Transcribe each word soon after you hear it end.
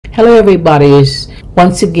Hello, everybody.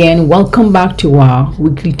 Once again, welcome back to our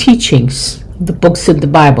weekly teachings, the books of the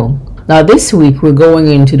Bible. Now, this week we're going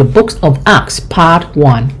into the books of Acts, part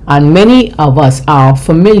 1. And many of us are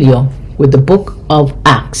familiar with the book of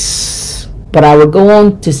Acts. But I will go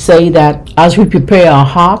on to say that as we prepare our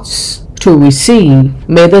hearts to receive,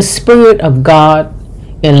 may the Spirit of God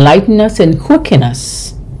enlighten us and quicken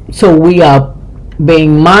us. So we are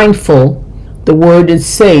being mindful. The word is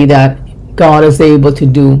say that God is able to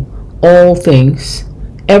do all things,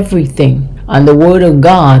 everything. And the word of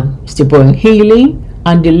God is to bring healing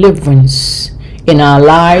and deliverance in our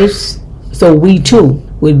lives, so we too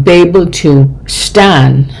will be able to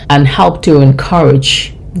stand and help to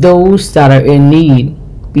encourage those that are in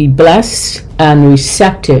need. Be blessed and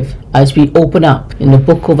receptive as we open up in the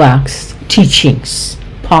book of Acts teachings,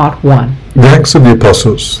 part 1. The Acts of the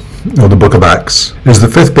Apostles, or the book of Acts, is the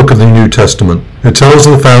fifth book of the New Testament. It tells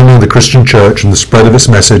of the founding of the Christian church and the spread of its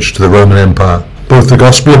message to the Roman Empire. Both the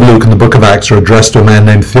Gospel of Luke and the book of Acts are addressed to a man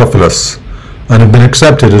named Theophilus and have been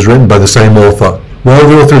accepted as written by the same author. While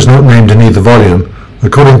the author is not named in either volume,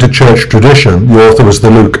 according to church tradition, the author was the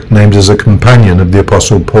Luke, named as a companion of the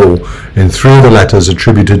Apostle Paul in 3 of the letters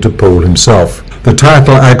attributed to Paul himself. The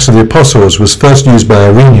title Acts of the Apostles was first used by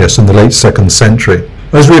Irenaeus in the late 2nd century.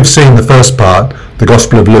 As we have seen, the first part, the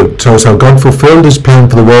Gospel of Luke, tells how God fulfilled his plan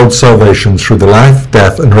for the world's salvation through the life,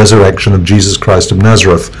 death, and resurrection of Jesus Christ of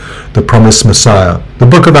Nazareth, the promised Messiah. The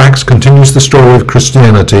book of Acts continues the story of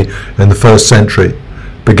Christianity in the 1st century,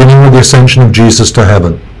 beginning with the ascension of Jesus to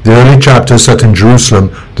heaven. The early chapters set in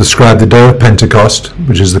Jerusalem describe the day of Pentecost,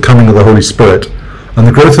 which is the coming of the Holy Spirit, and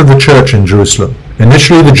the growth of the church in Jerusalem.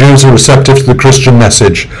 Initially, the Jews are receptive to the Christian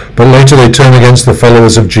message, but later they turn against the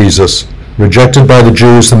followers of Jesus. Rejected by the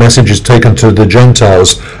Jews, the message is taken to the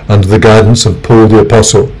Gentiles under the guidance of Paul the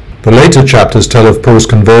Apostle. The later chapters tell of Paul's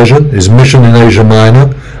conversion, his mission in Asia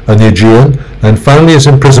Minor and the Aegean, and finally his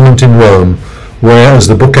imprisonment in Rome, where, as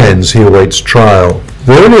the book ends, he awaits trial.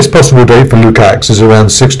 The earliest possible date for Luke Acts is around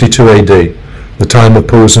 62 AD, the time of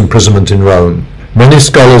Paul's imprisonment in Rome. Many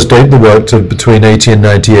scholars date the work to between 80 and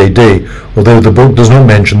 90 AD, although the book does not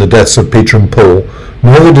mention the deaths of Peter and Paul,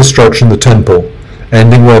 nor the destruction of the temple,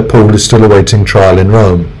 ending where Paul is still awaiting trial in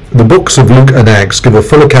Rome. The books of Luke and Acts give a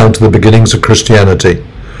full account of the beginnings of Christianity,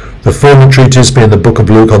 the former treatise being the book of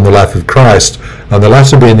Luke on the life of Christ, and the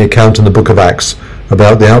latter being the account in the book of Acts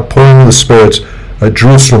about the outpouring of the Spirit at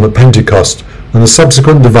Jerusalem at Pentecost and the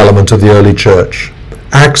subsequent development of the early church.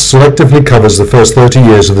 Acts selectively covers the first 30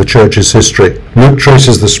 years of the church's history. Luke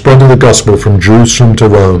traces the spread of the gospel from Jerusalem to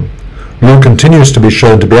Rome. Luke continues to be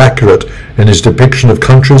shown to be accurate in his depiction of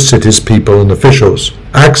countries, cities, people, and officials.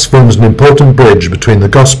 Acts forms an important bridge between the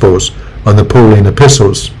Gospels and the Pauline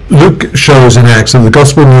epistles. Luke shows in Acts that the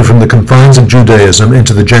gospel moved from the confines of Judaism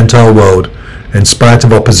into the Gentile world in spite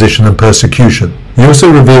of opposition and persecution. He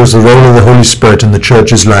also reveals the role of the Holy Spirit in the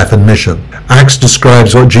church's life and mission. Acts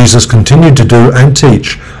describes what Jesus continued to do and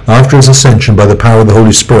teach after his ascension by the power of the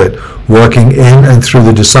Holy Spirit, working in and through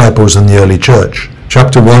the disciples in the early church.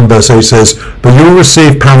 Chapter 1 verse 8 says, "But you will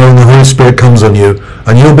receive power when the Holy Spirit comes on you,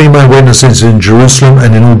 and you will be my witnesses in Jerusalem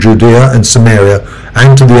and in all Judea and Samaria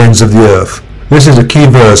and to the ends of the earth." This is a key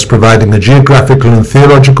verse providing a geographical and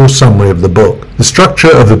theological summary of the book. The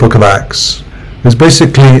structure of the book of Acts is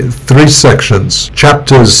basically 3 sections.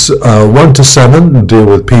 Chapters 1 to 7 deal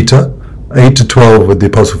with Peter, 8 to 12 with the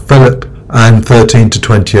Apostle Philip, and 13 to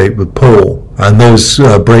 28 with Paul. And those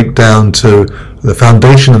break down to the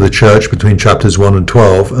foundation of the church between chapters 1 and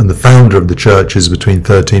 12, and the founder of the church is between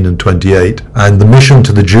 13 and 28, and the mission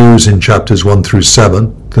to the Jews in chapters 1 through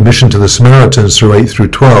 7, the mission to the Samaritans through 8 through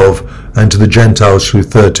 12, and to the Gentiles through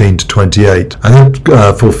 13 to 28. And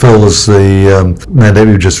it fulfills the mandate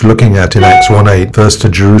we were just looking at in Acts 1:8, first to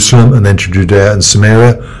Jerusalem, and then to Judea and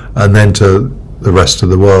Samaria, and then to the rest of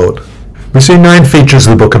the world. We see 9 features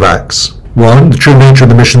of the book of Acts. 1. The true nature of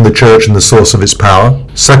the mission of the church and the source of its power.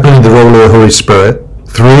 Secondly, the role of the Holy Spirit.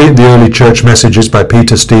 3. The early church messages by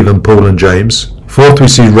Peter, Stephen, Paul, and James. 4th, we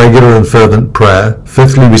see regular and fervent prayer.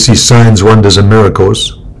 5thly, we see signs, wonders, and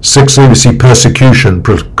miracles. 6thly, we see persecution.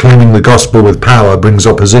 Proclaiming the gospel with power brings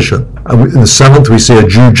opposition. And in the 7th, we see a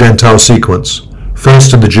Jew-Gentile sequence,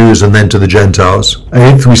 first to the Jews and then to the Gentiles.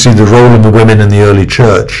 8th, we see the role of the women in the early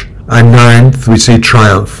church. And 9th, we see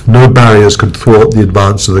triumph. No barriers could thwart the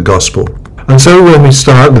advance of the gospel. And so when we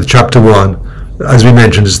start with chapter 1, as we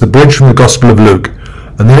mentioned, it's the bridge from the Gospel of Luke,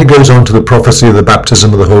 and then it goes on to the prophecy of the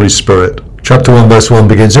baptism of the Holy Spirit. Chapter 1 verse 1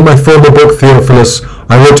 begins, "In my former book, Theophilus,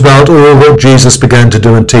 I wrote about all that Jesus began to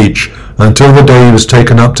do and teach, until the day he was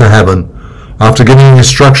taken up to heaven, After giving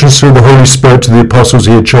instructions through the Holy Spirit to the apostles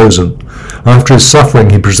he had chosen, after his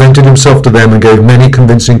suffering he presented himself to them and gave many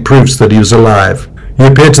convincing proofs that he was alive. He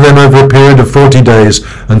appeared to them over a period of 40 days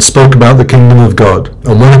and spoke about the kingdom of God.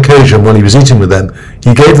 On one occasion, while he was eating with them,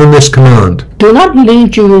 he gave them this command: "Do not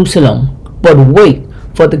leave Jerusalem, but wait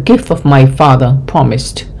for the gift of my Father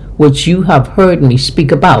promised, which you have heard me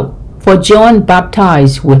speak about. For John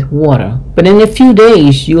baptized with water, but in a few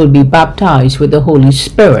days you will be baptized with the Holy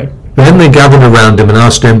Spirit." Then they gathered around him and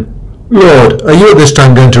asked him, "Lord, are you at this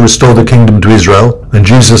time going to restore the kingdom to Israel?" And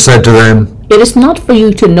Jesus said to them, "It is not for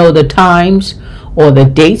you to know the times or the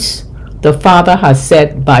dates the Father has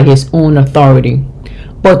set by his own authority,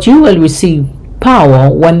 but you will receive power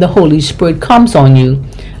when the Holy Spirit comes on you,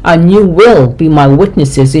 and you will be my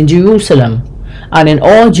witnesses in Jerusalem and in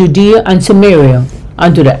all Judea and Samaria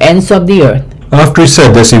and to the ends of the earth." After he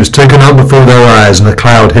said this, he was taken up before their eyes, and a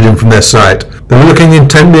cloud hid him from their sight. They were looking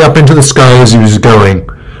intently up into the sky as he was going,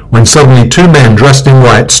 when suddenly 2 men dressed in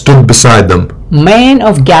white stood beside them. "Man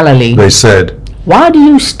of Galilee," They said, why do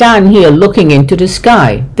you stand here looking into the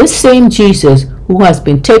sky? This same Jesus who has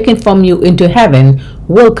been taken from you into heaven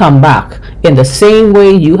will come back in the same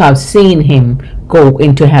way you have seen him go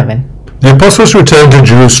into heaven. The apostles returned to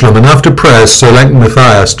Jerusalem, and after prayers selected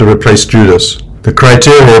Matthias to replace Judas. The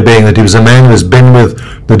criteria being that he was a man who has been with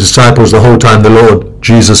the disciples the whole time the Lord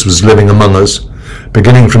Jesus was living among us,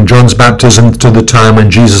 beginning from John's baptism to the time when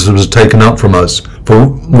Jesus was taken up from us. For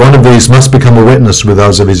one of these must become a witness with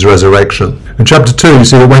us of his resurrection. In chapter 2, you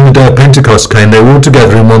see that when the day of Pentecost came, they were all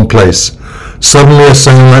together in one place. Suddenly a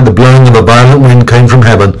sound like the blowing of a violent wind came from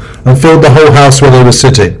heaven and filled the whole house where they were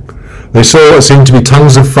sitting. They saw what seemed to be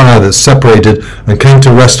tongues of fire that separated and came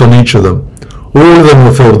to rest on each of them. All of them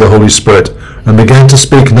were filled with the Holy Spirit and began to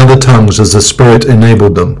speak in other tongues as the Spirit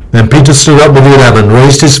enabled them. Then Peter stood up with the 11,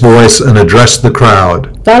 raised his voice, and addressed the crowd.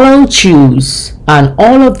 "Fellow Jews, and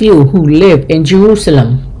all of you who live in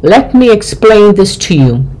Jerusalem, let me explain this to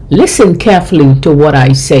you. Listen carefully to what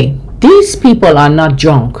I say. These people are not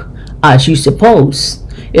drunk, as you suppose.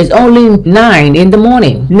 It's only 9 in the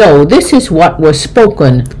morning. No, this is what was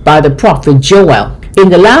spoken by the prophet Joel. In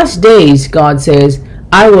the last days, God says,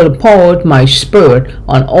 I will pour out my Spirit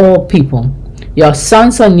on all people. Your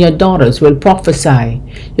sons and your daughters will prophesy.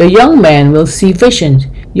 Your young men will see visions.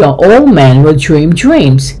 Your old men will dream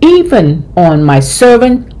dreams. Even on my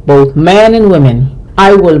servant, both men and women,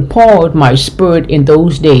 I will pour out my Spirit in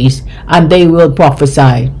those days, and they will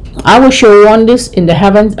prophesy. I will show wonders in the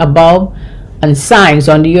heavens above and signs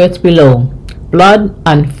on the earth below, blood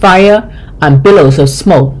and fire and billows of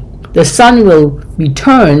smoke. The sun will be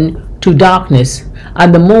turned to darkness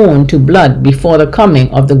and the moon to blood before the coming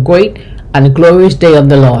of the great and glorious day of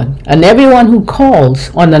the Lord. And everyone who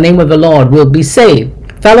calls on the name of the Lord will be saved.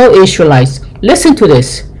 Fellow Israelites, listen to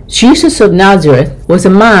this. Jesus of Nazareth was a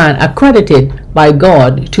man accredited by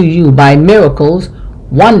God to you by miracles,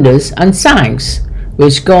 wonders, and signs,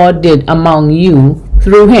 which God did among you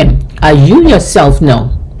through him, as you yourself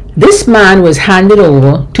know. This man was handed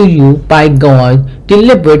over to you by God's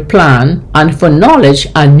deliberate plan, and for knowledge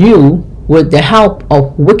and you, with the help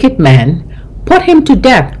of wicked men, put him to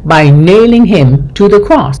death by nailing him to the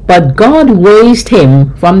cross. But God raised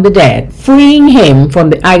him from the dead, freeing him from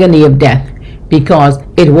the agony of death, because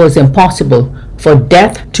it was impossible for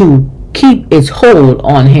death to keep its hold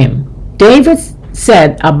on him. David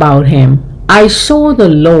said about him, I saw the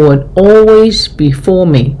Lord always before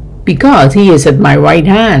me, because he is at my right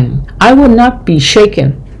hand. I will not be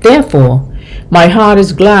shaken. Therefore, my heart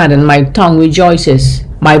is glad and my tongue rejoices.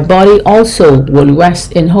 My body also will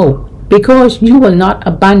rest in hope, because you will not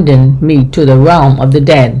abandon me to the realm of the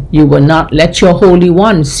dead. You will not let your Holy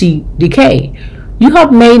One see decay. You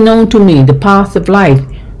have made known to me the path of life.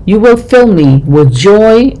 You will fill me with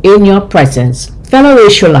joy in your presence. Fellow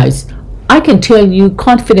Israelites, I can tell you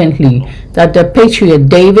confidently that the patriot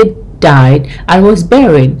David died and was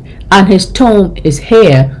buried, and his tomb is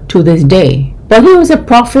here to this day. But he was a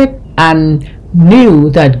prophet and knew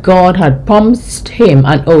that God had promised him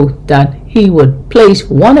an oath that he would place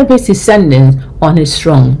one of his descendants on his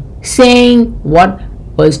throne, saying what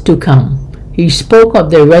was to come. He spoke of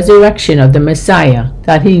the resurrection of the Messiah,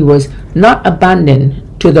 that he was not abandoned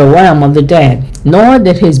to the realm of the dead, nor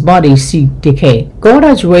did his body see decay. God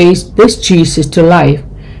has raised this Jesus to life,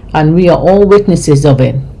 and we are all witnesses of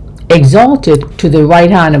it. Exalted to the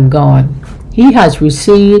right hand of God, he has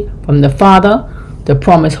received from the Father the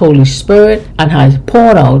promised Holy Spirit, and has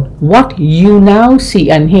poured out what you now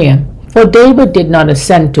see and hear. For David did not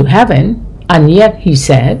ascend to heaven, and yet he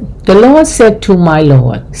said, The Lord said to my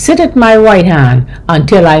Lord, Sit at my right hand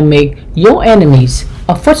until I make your enemies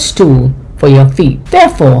a footstool for your feet.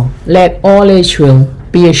 Therefore, let all Israel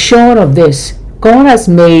be assured of this: God has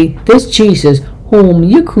made this Jesus, whom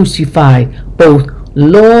you crucified, both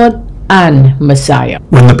Lord and Messiah.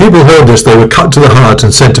 When the people heard this, they were cut to the heart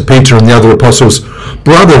and said to Peter and the other apostles,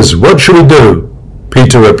 Brothers, what shall we do?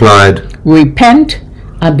 Peter replied, Repent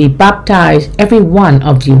and be baptized, every one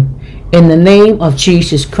of you, in the name of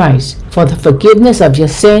Jesus Christ, for the forgiveness of your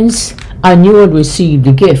sins, and you will receive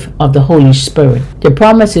the gift of the Holy Spirit. The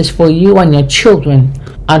promise is for you and your children,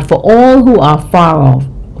 and for all who are far off,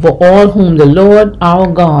 for all whom the Lord our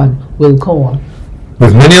God will call.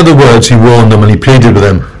 With many other words he warned them, and he pleaded with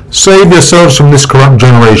them, Save yourselves from this corrupt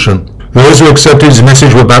generation. Those who accepted his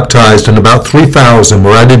message were baptized, and about 3,000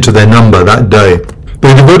 were added to their number that day.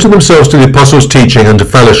 They devoted themselves to the apostles' teaching and to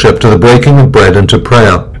fellowship, to the breaking of bread and to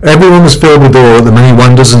prayer. Everyone was filled with awe at the many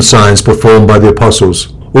wonders and signs performed by the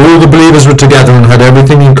apostles. All the believers were together and had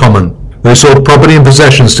everything in common. They sold property and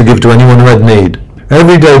possessions to give to anyone who had need.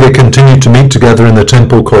 Every day they continued to meet together in the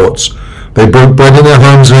temple courts. They broke bread in their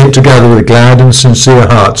homes and ate together with glad and sincere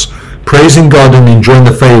hearts, praising God and enjoying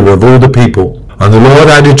the favor of all the people. And the Lord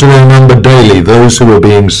added to their number daily those who were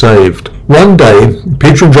being saved. One day,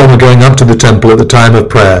 Peter and John were going up to the temple at the time of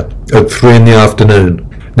prayer, at 3 in the afternoon.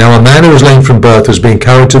 Now a man who was lame from birth was being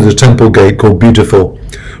carried to the temple gate called Beautiful,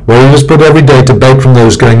 where he was put every day to beg from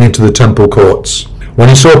those going into the temple courts. When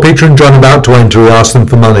he saw Peter and John about to enter, he asked them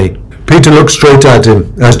for money. Peter looked straight at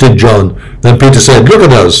him, as did John. Then Peter said, Look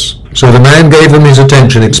at us. So the man gave them his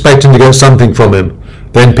attention, expecting to get something from him.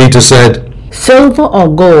 Then Peter said, Silver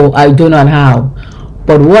or gold I do not have,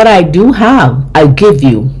 but what I do have I give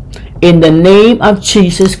you. In the name of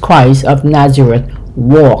Jesus Christ of Nazareth,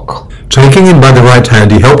 walk. Taking him by the right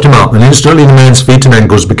hand, he helped him up, and instantly the man's feet and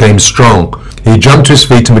ankles became strong. He jumped to his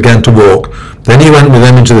feet and began to walk. Then he went with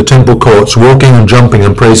them into the temple courts, walking and jumping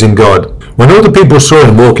and praising God. When all the people saw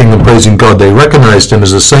him walking and praising God, they recognized him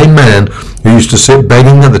as the same man who used to sit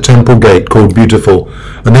begging at the temple gate called Beautiful,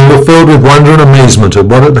 and they were filled with wonder and amazement at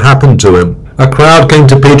what had happened to him. A crowd came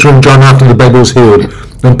to Peter and John after the beggar was healed,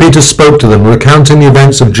 and Peter spoke to them, recounting the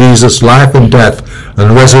events of Jesus' life and death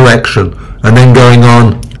and resurrection, and then going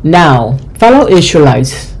on, Now, fellow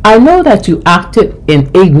Israelites, I know that you acted in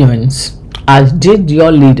ignorance, as did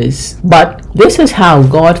your leaders, but this is how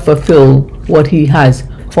God fulfilled what he has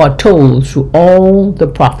foretold through all the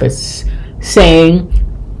prophets, saying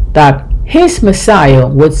that his Messiah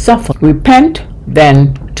would suffer. Repent,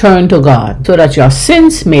 then turn to God, so that your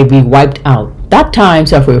sins may be wiped out, that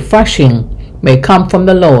times of refreshing may come from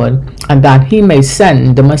the Lord, and that he may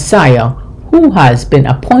send the Messiah who has been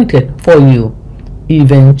appointed for you,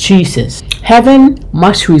 even Jesus. Heaven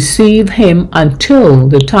must receive him until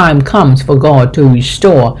the time comes for God to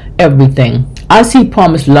restore everything, as he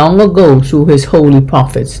promised long ago through his holy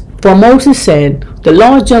prophets. For Moses said, The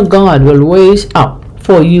Lord your God will raise up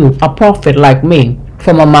for you a prophet like me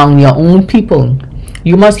from among your own people.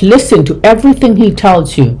 You must listen to everything he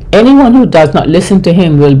tells you. Anyone who does not listen to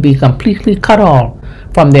him will be completely cut off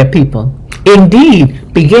from their people.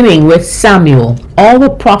 Indeed, beginning with Samuel, all the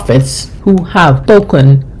prophets who have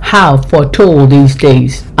spoken have foretold these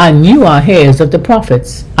days, and you are heirs of the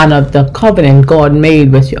prophets and of the covenant God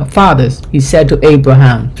made with your fathers. He said to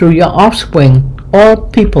Abraham, Through your offspring all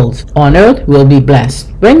peoples on earth will be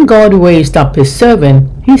blessed. When God raised up his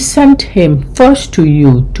servant, he sent him first to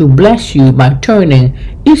you to bless you by turning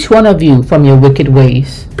each one of you from your wicked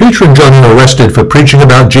ways. Peter and John were arrested for preaching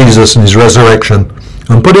about Jesus and his resurrection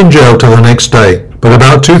and put in jail till the next day, but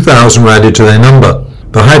about 2,000 were added to their number.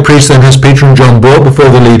 The high priest then has Peter and John brought before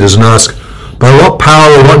the leaders and asked, By what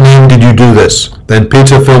power or what name did you do this? Then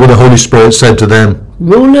Peter, filled with the Holy Spirit, said to them,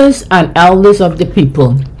 Rulers and elders of the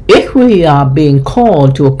people, if we are being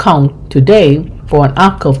called to account today for an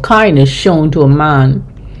act of kindness shown to a man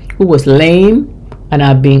who was lame and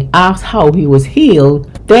are being asked how he was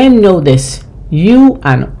healed, then know this, you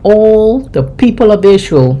and all the people of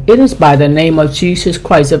Israel, it is by the name of Jesus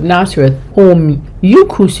Christ of Nazareth, whom you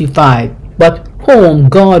crucified, but whom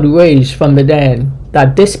God raised from the dead,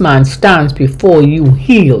 that this man stands before you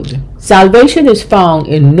healed. Salvation is found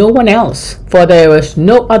in no one else, for there is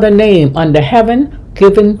no other name under heaven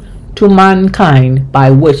given to mankind by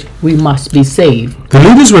which we must be saved. The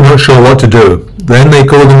leaders were not sure what to do. Then they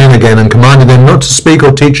called them in again and commanded them not to speak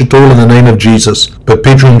or teach at all in the name of Jesus. But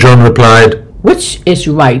Peter and John replied, Which is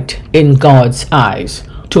right in God's eyes,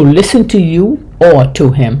 to listen to you or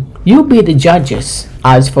to him? You be the judges.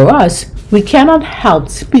 As for us, we cannot help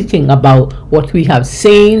speaking about what we have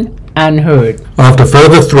seen and heard. After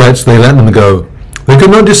further threats, they let them go. They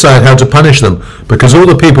could not decide how to punish them, because all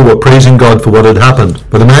the people were praising God for what had happened.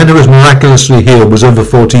 But the man who was miraculously healed was over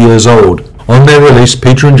 40 years old. On their release,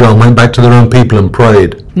 Peter and John went back to their own people and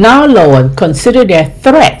prayed. Now, Lord, consider their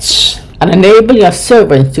threats and enable your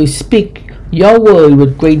servants to speak your word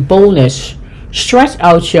with great boldness. Stretch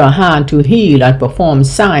out your hand to heal and perform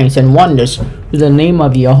signs and wonders through the name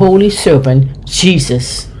of your holy servant,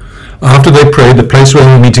 Jesus. After they prayed, the place where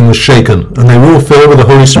they were meeting was shaken, and they were all filled with the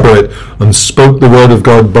Holy Spirit and spoke the word of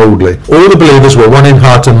God boldly. All the believers were one in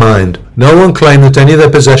heart and mind. No one claimed that any of their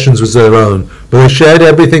possessions was their own, but they shared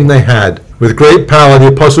everything they had. With great power, the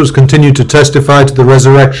apostles continued to testify to the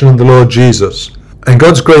resurrection of the Lord Jesus. And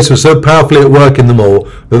God's grace was so powerfully at work in them all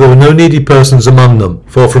that there were no needy persons among them.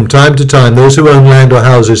 For from time to time those who owned land or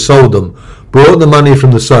houses sold them, brought the money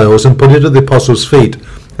from the sales, and put it at the apostles' feet,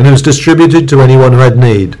 and it was distributed to anyone who had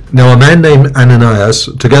need. Now a man named Ananias,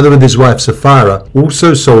 together with his wife Sapphira,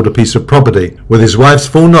 also sold a piece of property. With his wife's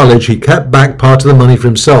full knowledge he kept back part of the money for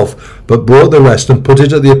himself, but brought the rest and put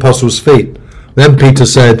it at the apostles' feet. Then Peter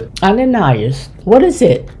said, Ananias, what is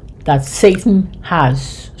it that Satan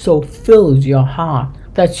has so filled your heart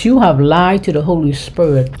that you have lied to the Holy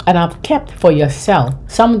Spirit and have kept for yourself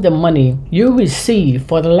some of the money you received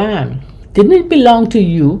for the land? Didn't it belong to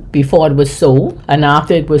you before it was sold? And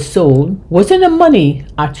after it was sold, wasn't the money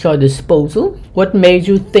at your disposal? What made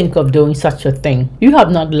you think of doing such a thing? You have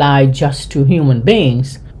not lied just to human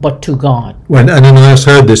beings, but to God. When Ananias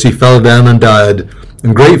heard this, he fell down and died,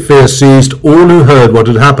 and great fear seized all who heard what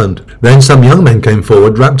had happened. Then some young men came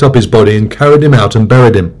forward, wrapped up his body, and carried him out and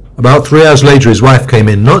buried him. About 3 hours later his wife came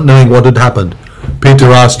in, not knowing what had happened. Peter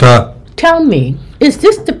asked her, Tell me, is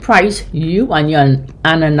this the price you and your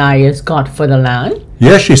Ananias got for the land?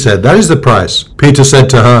 Yes, she said, that is the price. Peter said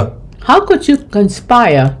to her, How could you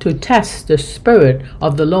conspire to test the Spirit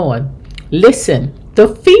of the Lord? Listen,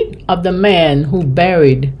 the feet of the man who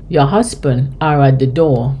buried your husband are at the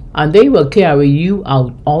door, and they will carry you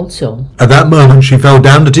out also. At that moment she fell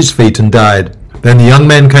down at his feet and died. Then the young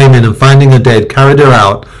men came in, and finding her dead, carried her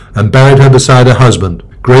out and buried her beside her husband.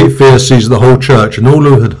 Great fear seized the whole church and all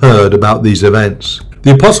who had heard about these events.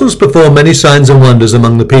 The apostles performed many signs and wonders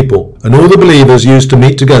among the people, and all the believers used to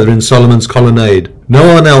meet together in Solomon's colonnade.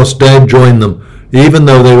 No one else dared join them, even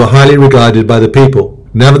though they were highly regarded by the people.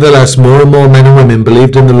 Nevertheless, more and more men and women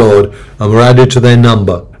believed in the Lord and were added to their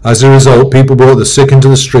number. As a result, people brought the sick into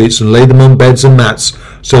the streets and laid them on beds and mats,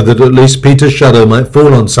 so that at least Peter's shadow might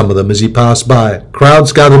fall on some of them as he passed by.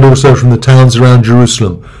 Crowds gathered also from the towns around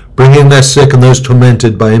Jerusalem, bringing their sick and those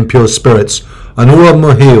tormented by impure spirits, and all of them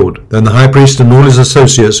were healed. Then the high priest and all his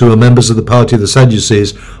associates, who were members of the party of the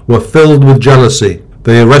Sadducees, were filled with jealousy.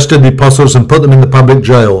 They arrested the apostles and put them in the public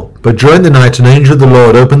jail. But during the night an angel of the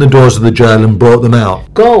Lord opened the doors of the jail and brought them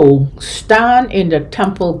out. Go, stand in the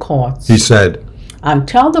temple courts, He said, and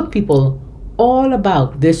tell the people all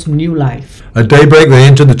about this new life. At daybreak they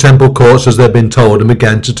entered the temple courts as they had been told and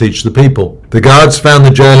began to teach the people. The guards found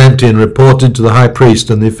the jail empty and reported to the high priest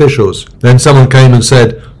and the officials. Then someone came and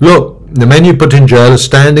said, Look, the men you put in jail are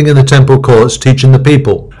standing in the temple courts teaching the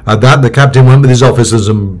people. At that the captain went with his officers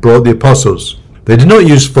and brought the apostles. They did not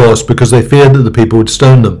use force because they feared that the people would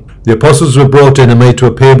stone them. The apostles were brought in and made to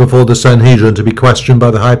appear before the Sanhedrin to be questioned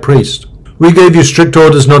by the high priest. We gave you strict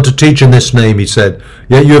orders not to teach in this name, he said,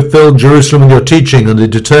 yet you have filled Jerusalem with your teaching and are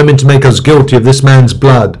determined to make us guilty of this man's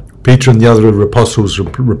blood. Peter and the other apostles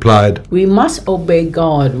replied, We must obey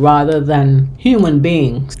God rather than human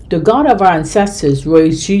beings. The God of our ancestors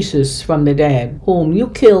raised Jesus from the dead, whom you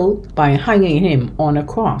killed by hanging him on a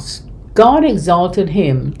cross. God exalted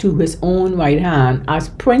him to his own right hand as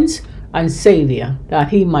Prince and Savior, that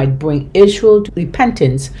he might bring Israel to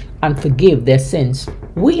repentance and forgive their sins.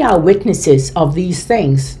 We are witnesses of these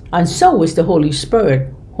things, and so is the Holy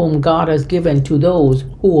Spirit, whom God has given to those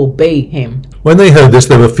who obey him. When they heard this,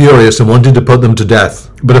 they were furious and wanted to put them to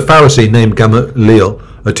death. But a Pharisee named Gamaliel,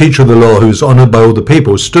 a teacher of the law who was honored by all the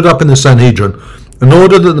people, stood up in the Sanhedrin and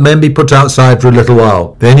ordered that the men be put outside for a little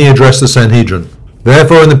while. Then he addressed the Sanhedrin.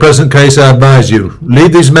 Therefore, in the present case, I advise you,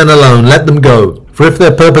 leave these men alone, let them go. For if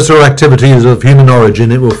their purpose or activity is of human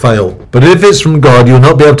origin, it will fail. But if it's from God, you will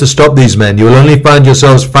not be able to stop these men. You will only find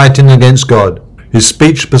yourselves fighting against God. His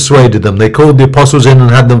speech persuaded them. They called the apostles in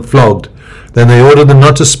and had them flogged. Then they ordered them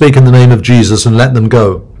not to speak in the name of Jesus and let them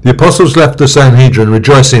go. The apostles left the Sanhedrin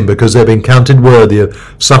rejoicing because they had been counted worthy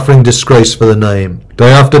of suffering disgrace for the name.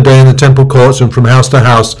 Day after day in the temple courts and from house to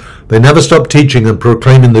house, they never stopped teaching and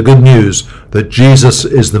proclaiming the good news that Jesus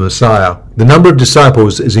is the Messiah. The number of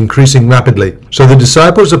disciples is increasing rapidly, so the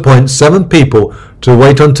disciples appoint 7 people to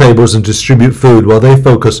wait on tables and distribute food while they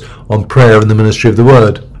focus on prayer and the ministry of the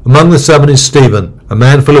word. Among the 7 is Stephen, a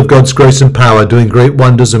man full of God's grace and power, doing great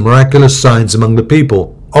wonders and miraculous signs among the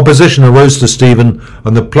people. Opposition arose to Stephen,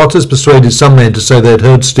 and the plotters persuaded some men to say they had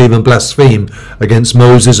heard Stephen blaspheme against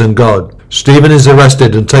Moses and God. Stephen is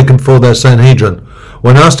arrested and taken before their Sanhedrin.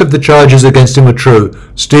 When asked if the charges against him were true,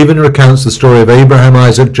 Stephen recounts the story of Abraham,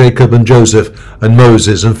 Isaac, Jacob, and Joseph, and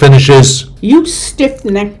Moses, and finishes, "You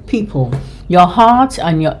stiff-necked people, your hearts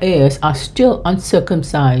and your ears are still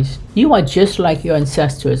uncircumcised. You are just like your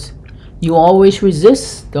ancestors. You always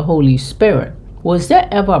resist the Holy Spirit. Was there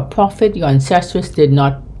ever a prophet your ancestors did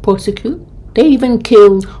not persecute? They even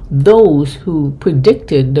killed those who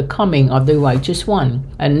predicted the coming of the righteous one.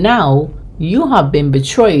 And now you have been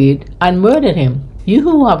betrayed and murdered him. You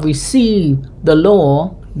who have received the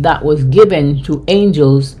law that was given to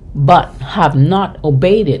angels but have not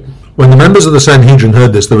obeyed it." When the members of the Sanhedrin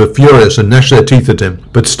heard this, they were furious and gnashed their teeth at him.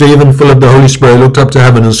 But Stephen, full of the Holy Spirit, looked up to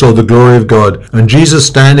heaven and saw the glory of God, and Jesus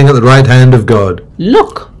standing at the right hand of God.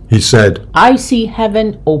 "Look," he said, "I see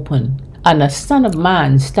heaven open, and the Son of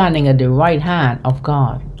Man standing at the right hand of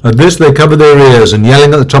God." At this they covered their ears, and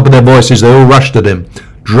yelling at the top of their voices, they all rushed at him,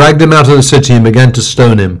 dragged him out of the city, and began to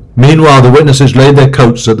stone him. Meanwhile the witnesses laid their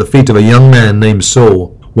coats at the feet of a young man named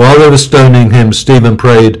Saul. While they were stoning him, Stephen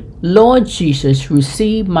prayed, "Lord Jesus,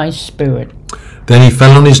 receive my spirit." Then he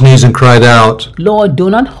fell on his knees and cried out, "Lord, do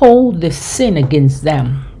not hold this sin against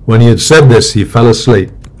them." When he had said this, he fell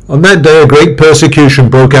asleep. On that day a great persecution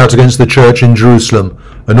broke out against the church in Jerusalem,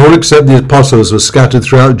 and all except the apostles were scattered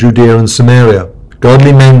throughout Judea and Samaria.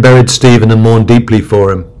 Godly men buried Stephen and mourned deeply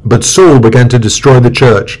for him. But Saul began to destroy the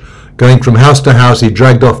church. Going from house to house, he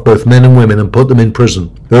dragged off both men and women and put them in prison.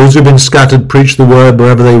 Those who had been scattered preached the word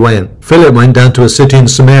wherever they went. Philip went down to a city in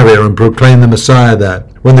Samaria and proclaimed the Messiah there.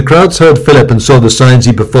 When the crowds heard Philip and saw the signs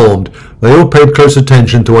he performed, they all paid close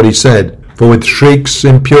attention to what he said. For with shrieks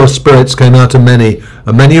impure spirits came out of many,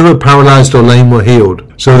 and many who were paralyzed or lame were healed.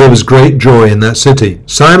 So there was great joy in that city.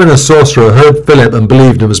 Simon, a sorcerer, heard Philip and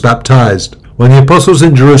believed and was baptized. When the apostles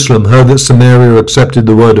in Jerusalem heard that Samaria accepted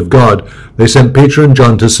the word of God, they sent Peter and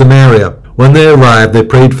John to Samaria. When they arrived, they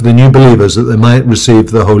prayed for the new believers that they might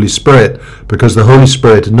receive the Holy Spirit, because the Holy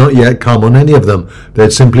Spirit had not yet come on any of them. They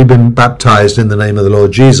had simply been baptized in the name of the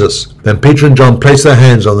Lord Jesus. Then Peter and John placed their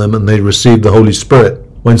hands on them, and they received the Holy Spirit.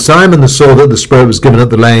 When Simon saw that the Spirit was given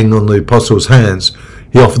at the laying on the apostles' hands,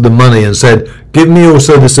 he offered them money and said, "Give me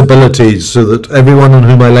also this ability, so that everyone on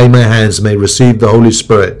whom I lay my hands may receive the Holy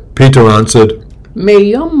Spirit." Peter answered, "May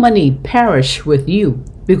your money perish with you,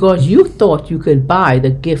 because you thought you could buy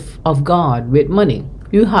the gift of God with money.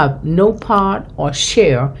 You have no part or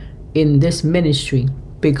share in this ministry,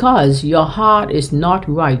 because your heart is not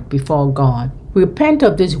right before God. Repent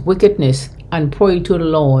of this wickedness and pray to the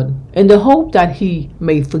Lord, in the hope that he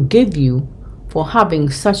may forgive you for having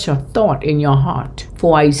such a thought in your heart.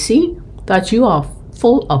 For I see that you are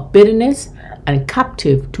full of bitterness and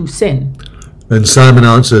captive to sin." Then Simon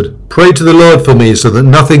answered, "Pray to the Lord for me, so that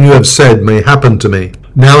nothing you have said may happen to me."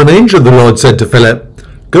 Now an angel of the Lord said to Philip,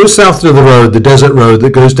 "Go south to the road, the desert road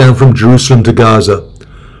that goes down from Jerusalem to Gaza."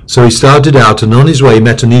 So he started out, and on his way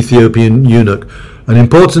met an Ethiopian eunuch, an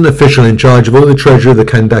important official in charge of all the treasury of the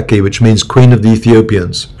Kandake, which means Queen of the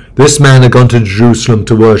Ethiopians. This man had gone to Jerusalem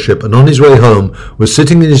to worship, and on his way home was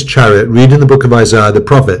sitting in his chariot reading the book of Isaiah the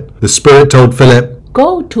prophet. The Spirit told Philip,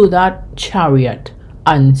 "Go to that chariot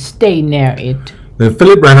and stay near it." Then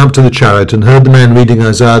Philip ran up to the chariot and heard the man reading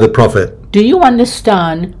Isaiah the prophet. "Do you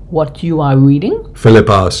understand what you are reading?" Philip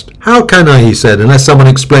asked. "How can I," he said, "unless someone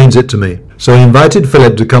explains it to me?" So he invited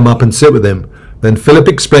Philip to come up and sit with him. Then Philip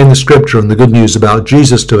explained the scripture and the good news about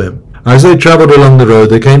Jesus to him. As they travelled along the road,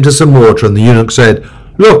 they came to some water, and the eunuch said,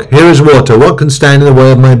 "Look, here is water. What can stand in the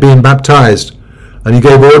way of my being baptized?" And he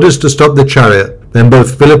gave orders to stop the chariot. Then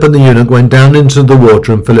both Philip and the eunuch went down into the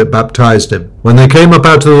water, and Philip baptized him. When they came up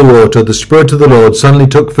out of the water, the Spirit of the Lord suddenly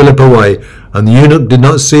took Philip away, and the eunuch did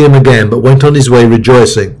not see him again, but went on his way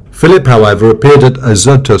rejoicing. Philip, however, appeared at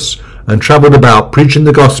Azotus, and travelled about, preaching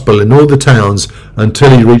the gospel in all the towns, until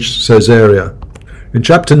he reached Caesarea. In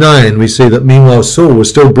chapter 9, we see that meanwhile Saul was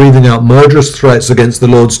still breathing out murderous threats against the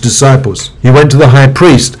Lord's disciples. He went to the high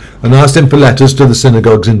priest and asked him for letters to the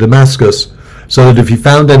synagogues in Damascus, so that if he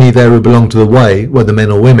found any there who belonged to the way, whether men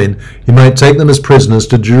or women, he might take them as prisoners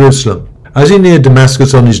to Jerusalem. As he neared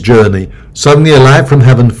Damascus on his journey, suddenly a light from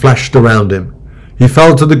heaven flashed around him. He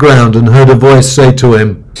fell to the ground and heard a voice say to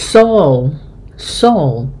him, "Saul,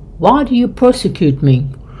 Saul, why do you persecute me?"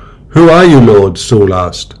 "Who are you, Lord?" Saul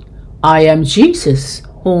asked. "I am Jesus,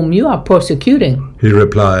 whom you are persecuting," he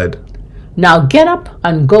replied. "Now get up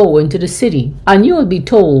and go into the city, and you will be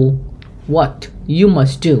told what you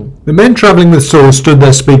must do." The men travelling with Saul stood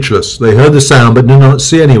there speechless. They heard the sound but did not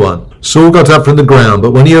see anyone. Saul got up from the ground,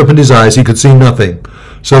 but when he opened his eyes he could see nothing.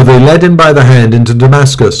 So they led him by the hand into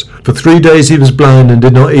Damascus. For 3 days he was blind and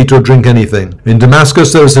did not eat or drink anything. In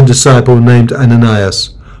Damascus there was a disciple named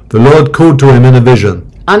Ananias. The Lord called to him in a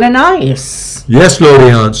vision. Ananias. Yes, Lord, he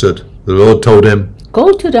answered. The Lord told him,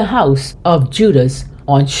 Go to the house of Judas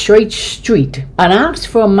on Straight Street and ask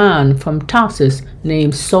for a man from Tarsus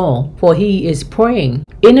named Saul, for he is praying.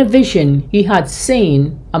 In a vision he had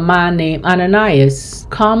seen a man named Ananias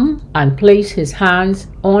come and place his hands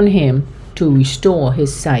on him to restore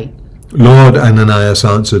his sight. Lord, Ananias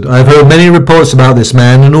answered, I have heard many reports about this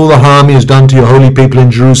man and all the harm he has done to your holy people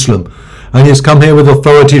in Jerusalem. And he has come here with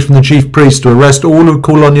authority from the chief priest to arrest all who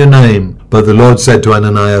call on your name. But the Lord said to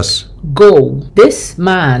Ananias, Go, this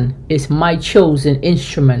man is my chosen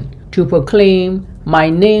instrument to proclaim my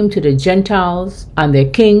name to the Gentiles and their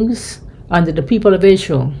kings and to the people of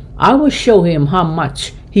Israel. I will show him how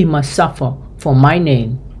much he must suffer for my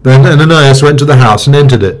name. Then Ananias went to the house and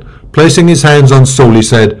entered it. Placing his hands on Saul, he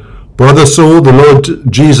said, Brother Saul, the Lord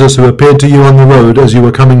Jesus, who appeared to you on the road as you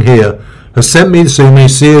were coming here, has sent me so you may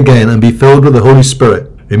see again and be filled with the Holy Spirit.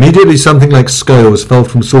 Immediately something like scales fell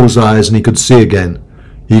from Saul's eyes and he could see again.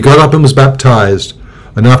 He got up and was baptized,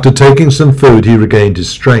 and after taking some food he regained his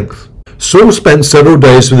strength. Saul spent several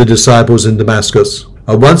days with the disciples in Damascus.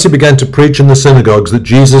 At once he began to preach in the synagogues that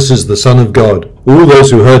Jesus is the Son of God. All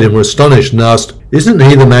those who heard him were astonished and asked, Isn't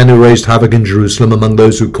he the man who raised havoc in Jerusalem among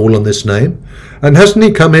those who call on this name? And hasn't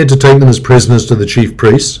he come here to take them as prisoners to the chief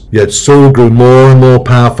priests? Yet Saul grew more and more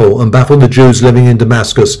powerful and baffled the Jews living in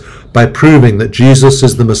Damascus by proving that Jesus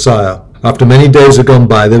is the Messiah. After many days had gone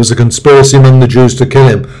by, there was a conspiracy among the Jews to kill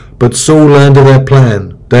him, but Saul learned of their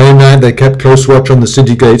plan. Day and night they kept close watch on the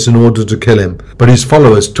city gates in order to kill him. But his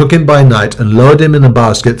followers took him by night and lowered him in a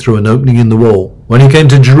basket through an opening in the wall. When he came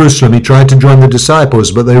to Jerusalem, he tried to join the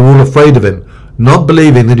disciples, but they were all afraid of him, not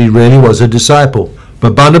believing that he really was a disciple.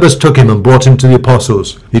 But Barnabas took him and brought him to the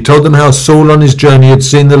apostles. He told them how Saul on his journey had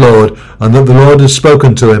seen the Lord, and that the Lord had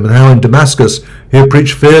spoken to him, and how in Damascus he had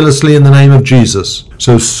preached fearlessly in the name of Jesus.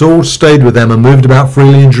 So Saul stayed with them and moved about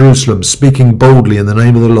freely in Jerusalem, speaking boldly in the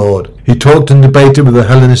name of the Lord. He talked and debated with the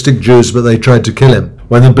Hellenistic Jews, but they tried to kill him.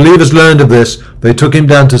 When the believers learned of this, they took him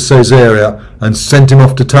down to Caesarea and sent him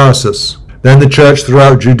off to Tarsus. Then the church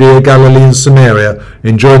throughout Judea, Galilee, and Samaria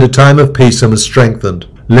enjoyed a time of peace and was strengthened.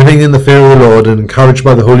 Living in the fear of the Lord and encouraged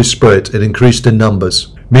by the Holy Spirit, it increased in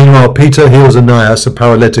numbers. Meanwhile, Peter heals Aeneas, a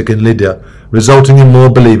paralytic in Lydia, resulting in more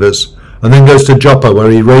believers, and then goes to Joppa, where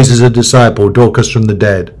he raises a disciple, Dorcas, from the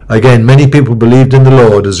dead. Again, many people believed in the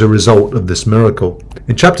Lord as a result of this miracle.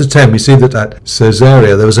 In chapter 10, we see that at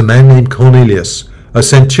Caesarea there was a man named Cornelius, a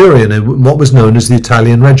centurion in what was known as the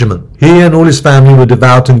Italian regiment. He and all his family were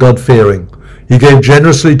devout and God-fearing. He gave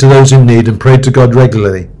generously to those in need and prayed to God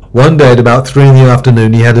regularly. One day at about 3 in the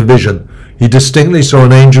afternoon he had a vision. He distinctly saw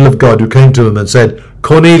an angel of God who came to him and said,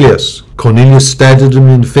 Cornelius! Cornelius stared at him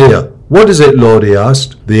in fear. What is it, Lord? He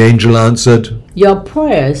asked. The angel answered, Your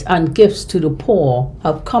prayers and gifts to the poor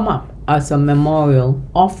have come up as a memorial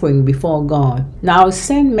offering before God. Now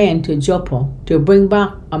send men to Joppa to bring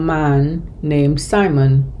back a man named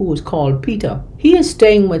Simon, who is called Peter. He is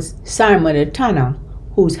staying with Simon the tanner,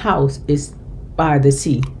 whose house is by the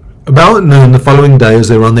sea. About noon the following day, as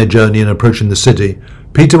they were on their journey and approaching the city,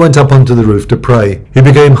 Peter went up onto the roof to pray. He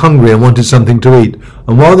became hungry and wanted something to eat,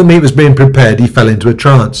 and while the meat was being prepared, he fell into a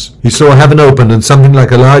trance. He saw heaven opened and something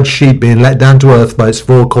like a large sheet being let down to earth by its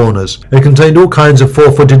 4 corners. It contained all kinds of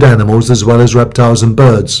 4-footed animals as well as reptiles and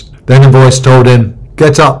birds. Then a voice told him,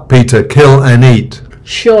 Get up, Peter, kill and eat.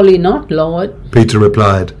 Surely not, Lord, Peter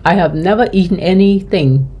replied. I have never eaten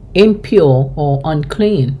anything impure or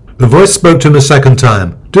unclean. The voice spoke to him a second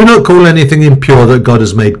time. Do not call anything impure that God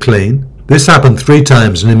has made clean. This happened 3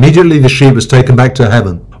 times, and immediately the sheep was taken back to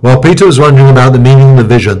heaven. While Peter was wondering about the meaning of the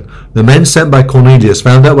vision, the men sent by Cornelius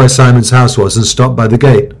found out where Simon's house was and stopped by the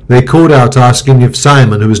gate. They called out asking if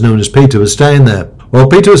Simon, who was known as Peter, was staying there. While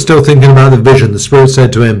Peter was still thinking about the vision, the Spirit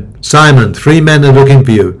said to him, Simon, 3 men are looking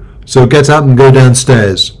for you, so get up and go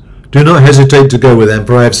downstairs. Do not hesitate to go with them,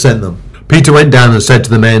 for I have sent them. Peter went down and said to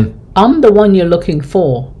the men, I'm the one you're looking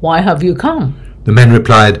for. Why have you come? The men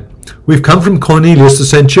replied, We've come from Cornelius the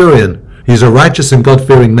centurion. He is a righteous and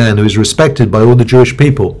God-fearing man who is respected by all the Jewish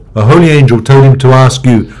people. A holy angel told him to ask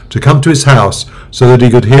you to come to his house so that he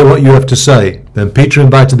could hear what you have to say. Then Peter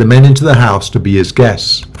invited the men into the house to be his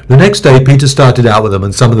guests. The next day Peter started out with them,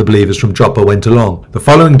 and some of the believers from Joppa went along. The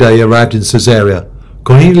following day he arrived in Caesarea.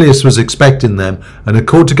 Cornelius was expecting them and had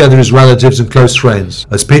called together his relatives and close friends.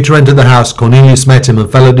 As Peter entered the house, Cornelius met him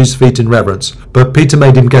and fell at his feet in reverence. But Peter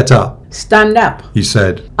made him get up. Stand up, he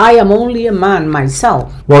said. I am only a man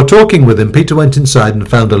myself. While talking with him, Peter went inside and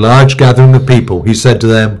found a large gathering of people. He said to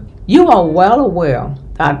them, You are well aware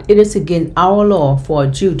that it is against our law for a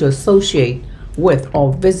Jew to associate with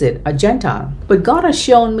or visit a Gentile. But God has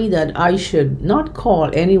shown me that I should not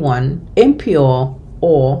call anyone impure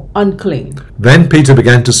or unclean. Then Peter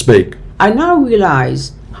began to speak. I now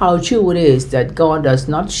realize how true it is that God does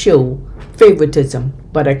not show favoritism,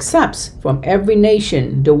 but accepts from every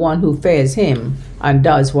nation the one who fears him and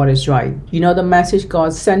does what is right. You know the message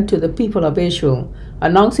God sent to the people of Israel,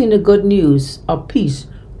 announcing the good news of peace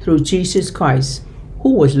through Jesus Christ,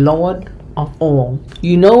 who was Lord of all.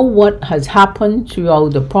 You know what has happened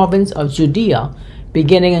throughout the province of Judea,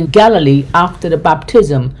 beginning in Galilee after the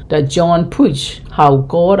baptism that John preached, how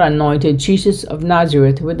God anointed Jesus of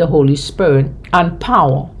Nazareth with the Holy Spirit and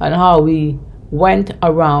power, and how he went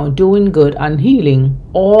around doing good and healing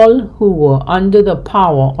all who were under the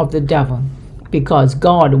power of the devil, because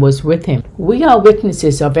God was with him. We are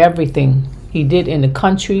witnesses of everything he did in the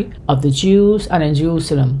country of the Jews and in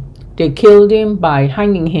Jerusalem. They killed him by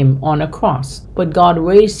hanging him on a cross, but God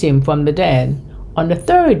raised him from the dead on the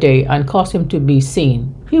third day and caused him to be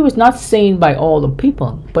seen. He was not seen by all the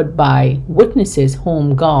people, but by witnesses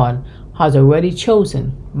whom God has already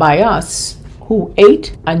chosen, by us who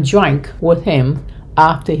ate and drank with him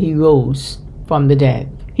after he rose from the dead.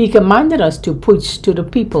 He commanded us to preach to the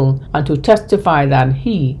people and to testify that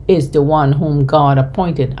he is the one whom God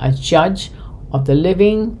appointed as judge of the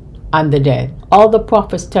living and the dead. All the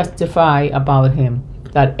prophets testify about him,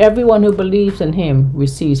 that everyone who believes in him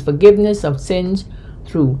receives forgiveness of sins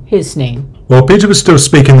through his name. While Peter was still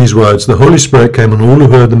speaking these words, the Holy Spirit came on all who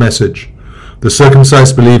heard the message. The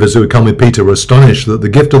circumcised believers who had come with Peter were astonished that the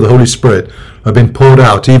gift of the Holy Spirit had been poured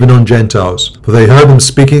out even on Gentiles, for they heard them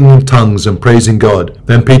speaking in tongues and praising God.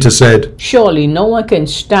 Then Peter said, Surely no one can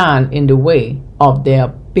stand in the way of their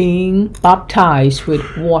being baptized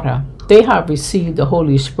with water. They have received the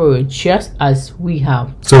Holy Spirit just as we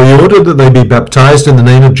have. So he ordered that they be baptized in the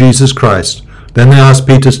name of Jesus Christ. Then they asked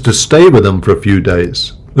Peter to stay with them for a few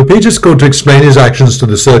days. But Peter's called to explain his actions to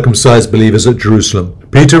the circumcised believers at Jerusalem.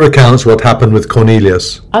 Peter recounts what happened with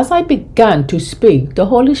Cornelius. As I began to speak, the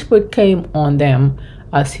Holy Spirit came on them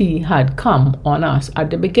as he had come on us at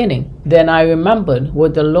the beginning. Then I remembered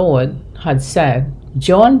what the Lord had said.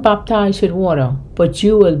 John baptized with water, but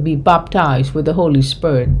you will be baptized with the Holy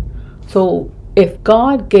Spirit. So if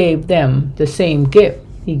God gave them the same gift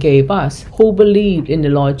he gave us, who believed in the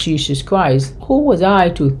Lord Jesus Christ, who was I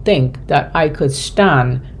to think that I could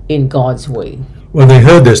stand in God's way? When they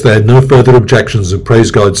heard this, they had no further objections and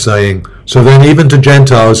praised God, saying, So then even to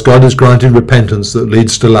Gentiles God has granted repentance that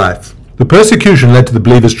leads to life. The persecution led to the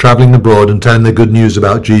believers traveling abroad and telling the good news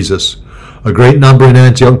about Jesus. A great number in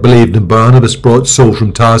Antioch believed, and Barnabas brought Saul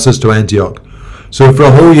from Tarsus to Antioch. So for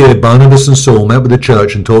a whole year Barnabas and Saul met with the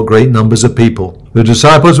church and taught great numbers of people. The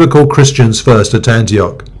disciples were called Christians first at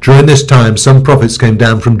Antioch. During this time some prophets came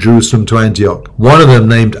down from Jerusalem to Antioch. One of them,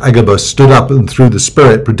 named Agabus, stood up and through the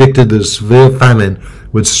Spirit predicted that a severe famine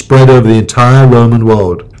would spread over the entire Roman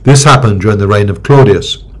world. This happened during the reign of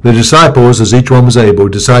Claudius. The disciples, as each one was able,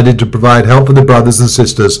 decided to provide help for the brothers and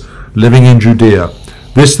sisters living in Judea.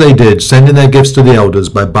 This they did, sending their gifts to the elders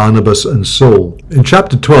by Barnabas and Saul. In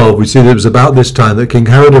chapter 12 we see that it was about this time that King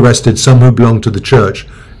Herod arrested some who belonged to the church,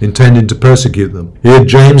 intending to persecute them. He had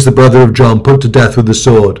James, the brother of John, put to death with the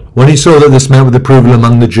sword. When he saw that this met with approval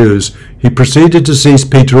among the Jews, he proceeded to seize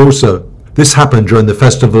Peter also. This happened during the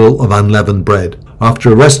festival of unleavened bread.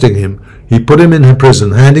 After arresting him, he put him in a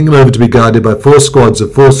prison, handing him over to be guarded by 4 squads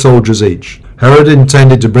of 4 soldiers each. Herod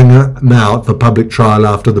intended to bring him out for public trial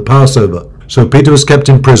after the Passover. So Peter was kept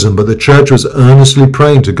in prison, but the church was earnestly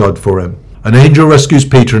praying to God for him. An angel rescues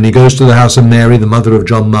Peter, and he goes to the house of Mary, the mother of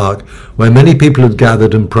John Mark, where many people had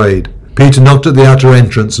gathered and prayed. Peter knocked at the outer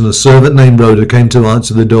entrance, and a servant named Rhoda came to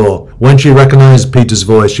answer the door. When she recognized Peter's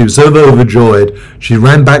voice, she was so overjoyed, she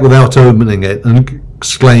ran back without opening it, and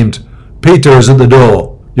exclaimed, Peter is at the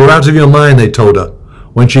door. You're out of your mind, they told her.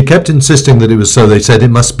 When she kept insisting that it was so, they said it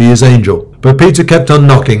must be his angel. But Peter kept on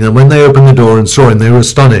knocking, and when they opened the door and saw him, they were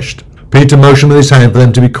astonished. Peter motioned with his hand for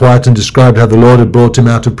them to be quiet and described how the Lord had brought him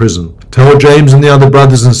out of prison. Tell James and the other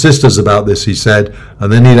brothers and sisters about this, he said,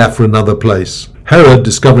 and then he left for another place. Herod,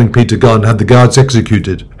 discovering Peter gone, had the guards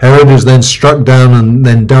executed. Herod is then struck down and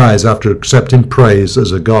then dies after accepting praise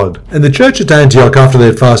as a god. In the church at Antioch, after they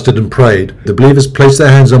had fasted and prayed, the believers placed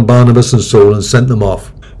their hands on Barnabas and Saul and sent them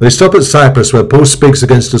off. They stop at Cyprus, where Paul speaks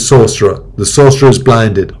against a sorcerer. The sorcerer is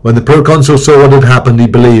blinded. When the proconsul saw what had happened, he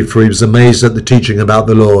believed, for he was amazed at the teaching about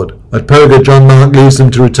the Lord. At Perga, John Mark leaves them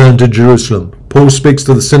to return to Jerusalem. Paul speaks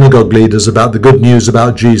to the synagogue leaders about the good news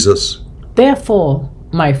about Jesus. Therefore,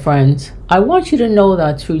 my friends, I want you to know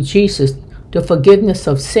that through Jesus, the forgiveness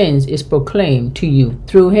of sins is proclaimed to you.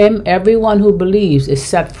 Through him, everyone who believes is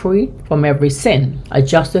set free from every sin, a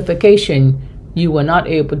justification you were not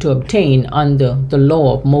able to obtain under the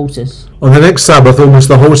law of Moses. On the next Sabbath, almost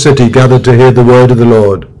the whole city gathered to hear the word of the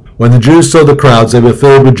Lord. When the Jews saw the crowds, they were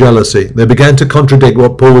filled with jealousy. They began to contradict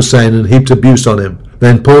what Paul was saying and heaped abuse on him.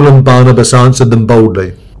 Then Paul and Barnabas answered them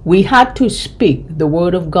boldly. We had to speak the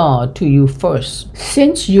word of God to you first.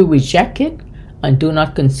 Since you reject it and do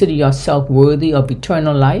not consider yourself worthy of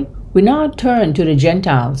eternal life, we now turn to the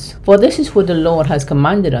Gentiles. For this is what the Lord has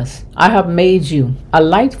commanded us. I have made you a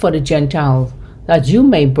light for the Gentiles, that you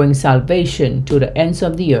may bring salvation to the ends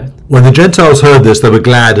of the earth. When the Gentiles heard this, they were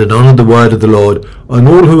glad and honored the word of the Lord, and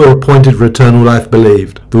all who were appointed for eternal life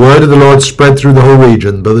believed. The word of the Lord spread through the whole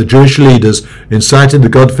region, but the Jewish leaders incited the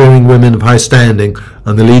God-fearing women of high standing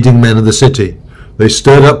and the leading men of the city. They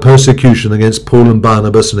stirred up persecution against Paul and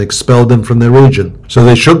Barnabas and expelled them from their region. So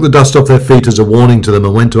they shook the dust off their feet as a warning to them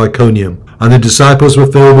and went to Iconium. And the disciples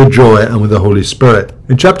were filled with joy and with the Holy Spirit.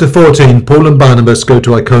 In chapter 14, Paul and Barnabas go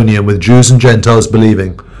to Iconium with Jews and Gentiles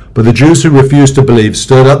believing. But the Jews who refused to believe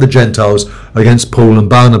stirred up the Gentiles against Paul and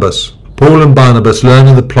Barnabas. Paul and Barnabas learn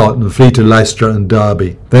of the plot and flee to Lystra and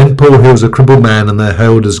Derbe. Then Paul heals a crippled man and they are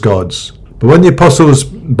hailed as gods. But when the apostles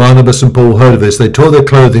Barnabas and Paul heard of this, they tore their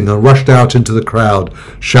clothing and rushed out into the crowd,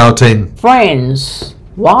 shouting, Friends,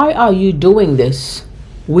 why are you doing this?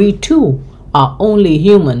 We too are only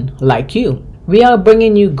human like you. We are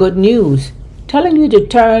bringing you good news, telling you to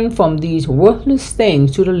turn from these worthless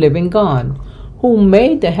things to the living God, who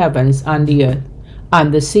made the heavens and the earth,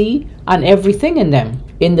 and the sea, and everything in them.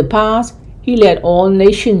 In the past, he let all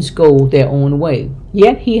nations go their own way,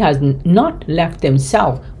 yet he has not left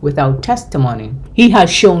himself without testimony. He has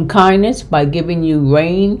shown kindness by giving you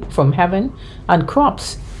rain from heaven and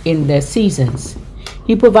crops in their seasons.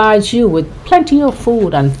 He provides you with plenty of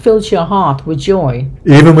food and fills your heart with joy.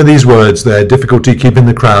 Even with these words, they had difficulty keeping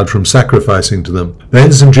the crowd from sacrificing to them.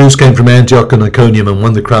 Then some Jews came from Antioch and Iconium and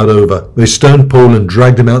won the crowd over. They stoned Paul and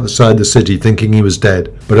dragged him outside the city, thinking he was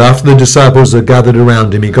dead. But after the disciples had gathered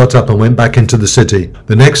around him, he got up and went back into the city.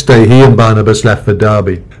 The next day he and Barnabas left for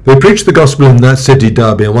Derbe. They preached the gospel in that city,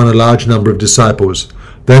 Derbe, and won a large number of disciples.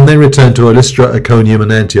 Then they returned to Lystra, Iconium,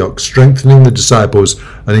 and Antioch, strengthening the disciples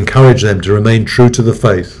and encouraged them to remain true to the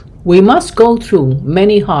faith. We must go through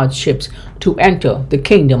many hardships to enter the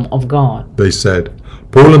kingdom of God, they said.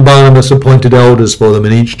 Paul and Barnabas appointed elders for them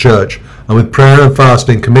in each church, and with prayer and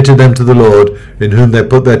fasting committed them to the Lord, in whom they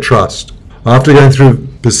put their trust. After going through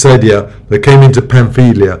Pisidia, they came into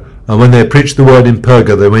Pamphylia, and when they had preached the word in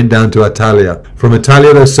Perga, they went down to Attalia. From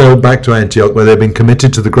Attalia they sailed back to Antioch, where they had been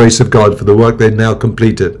committed to the grace of God for the work they had now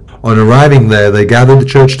completed. On arriving there, they gathered the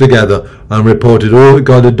church together and reported all that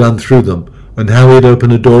God had done through them, and how he had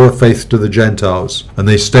opened a door of faith to the Gentiles. And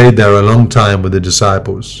they stayed there a long time with the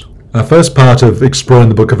disciples. Our first part of exploring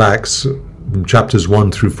the book of Acts, from chapters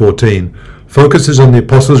 1 through 14, focuses on the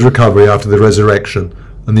apostles' recovery after the resurrection,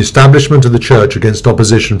 and the establishment of the church against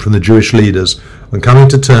opposition from the Jewish leaders, and coming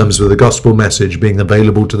to terms with the gospel message being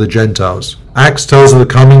available to the Gentiles. Acts tells of the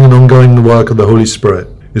coming and ongoing work of the Holy Spirit.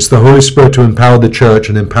 It's the Holy Spirit who empowered the church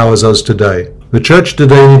and empowers us today. The church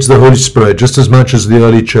today needs the Holy Spirit just as much as the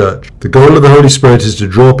early church. The goal of the Holy Spirit is to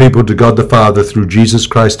draw people to God the Father through Jesus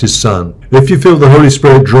Christ his Son. If you feel the Holy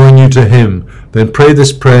Spirit drawing you to him, then pray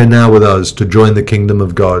this prayer now with us to join the kingdom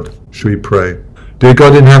of God. Shall we pray? Dear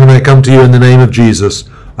God in heaven, I come to you in the name of Jesus.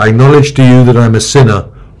 I acknowledge to you that I am a sinner,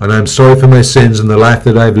 and I am sorry for my sins and the life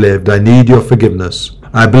that I have lived. I need your forgiveness.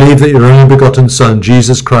 I believe that your only begotten Son,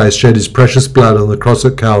 Jesus Christ, shed his precious blood on the cross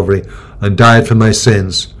at Calvary and died for my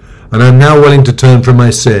sins. And I am now willing to turn from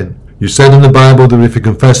my sin. You said in the Bible that if we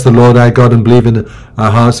confess the Lord our God and believe in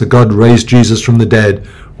our hearts that God raised Jesus from the dead,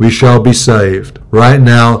 we shall be saved. Right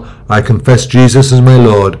now, I confess Jesus as my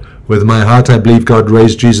Lord. With my heart I believe God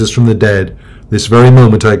raised Jesus from the dead. This very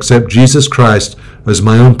moment I accept Jesus Christ as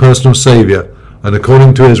my own personal Saviour, and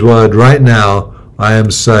according to his word, right now, I am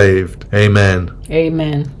saved. Amen.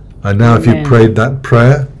 Amen. And now if you prayed that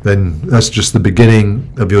prayer, then that's just the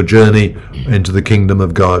beginning of your journey into the kingdom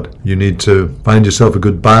of God. You need to find yourself a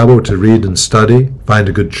good Bible to read and study, find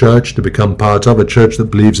a good church to become part of, a church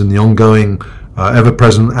that believes in the ongoing,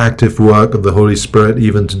 ever-present, active work of the Holy Spirit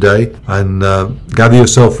even today, and gather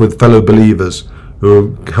yourself with fellow believers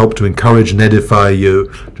who help to encourage and edify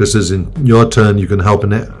you, just as in your turn you can help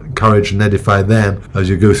and encourage and edify them as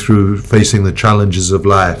you go through facing the challenges of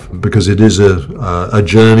life, because it is a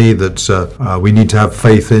journey that we need to have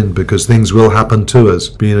faith in, because things will happen to us.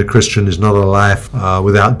 Being a Christian is not a life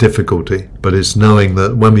without difficulty, but it's knowing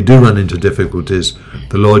that when we do run into difficulties,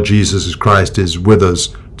 the Lord Jesus Christ is with us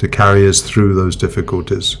to carry us through those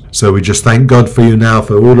difficulties. So we just thank God for you now,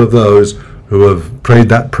 for all of those who have prayed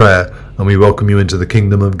that prayer, and we welcome you into the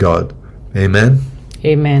kingdom of God. Amen.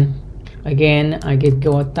 Amen. Again, I give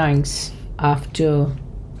God thanks after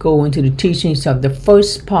going to the teachings of the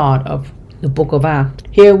first part of the book of Acts.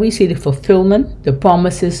 Here we see the fulfillment, the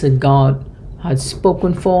promises that God had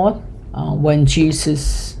spoken forth when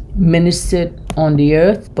Jesus ministered on the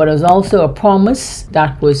earth, but it was also a promise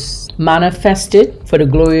that was manifested for the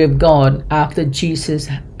glory of God after Jesus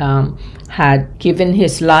had given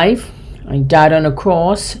his life and died on the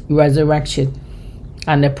cross, resurrection.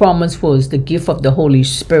 And the promise was the gift of the Holy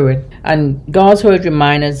Spirit. And God's word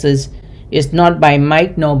reminds us it's not by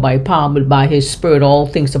might nor by power, but by his Spirit all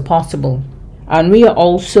things are possible. And we are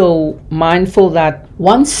also mindful that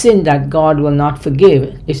one sin that God will not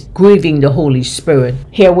forgive is grieving the Holy Spirit.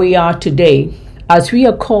 Here we are today, as we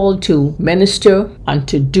are called to minister and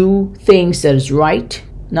to do things that is right,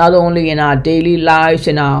 not only in our daily lives,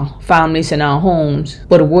 in our families, in our homes,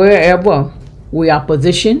 but wherever we are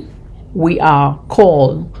positioned, we are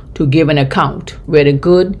called to give an account, whether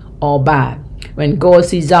good or bad. When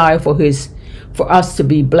God's desire for us to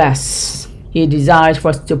be blessed, he desires for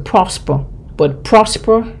us to prosper, but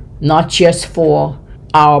prosper not just for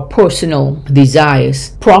our personal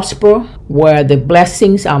desires. Prosper where the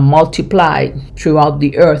blessings are multiplied throughout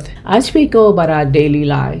the earth. As we go about our daily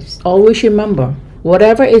lives, always remember,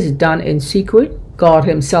 whatever is done in secret, God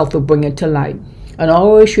himself will bring it to light. And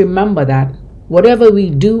always remember that whatever we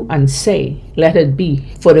do and say, let it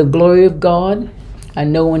be for the glory of God,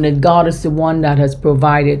 and knowing that God is the one that has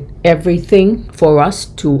provided everything for us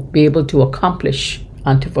to be able to accomplish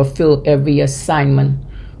and to fulfill every assignment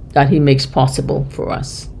that he makes possible for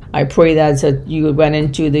us. I pray that as you went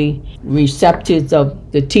into the receptives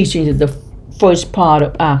of the teachings of the first part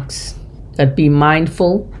of Acts, that be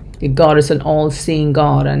mindful that God is an all-seeing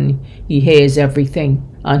God and he hears everything.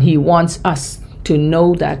 And he wants us to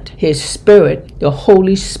know that his Spirit, the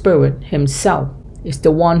Holy Spirit himself, is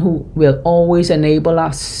the one who will always enable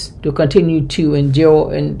us to continue to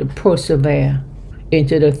endure and to persevere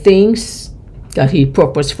into the things that he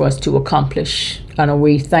purposed for us to accomplish. And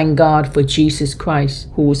we thank God for Jesus Christ,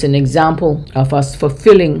 who is an example of us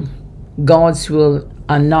fulfilling God's will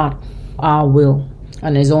and not our will.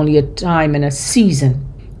 And there's only a time and a season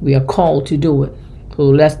we are called to do it. So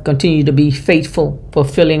let's continue to be faithful,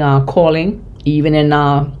 fulfilling our calling, even in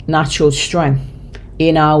our natural strength.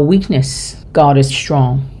 In our weakness, God is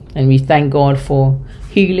strong. And we thank God for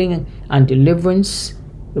healing and deliverance,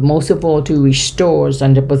 but most of all to restore us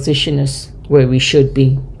and to position us where we should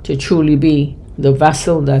be, to truly be the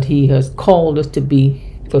vessel that he has called us to be,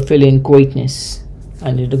 fulfilling greatness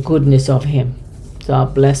and the goodness of him. So I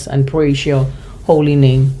bless and praise your holy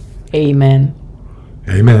name. Amen.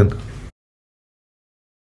 Amen.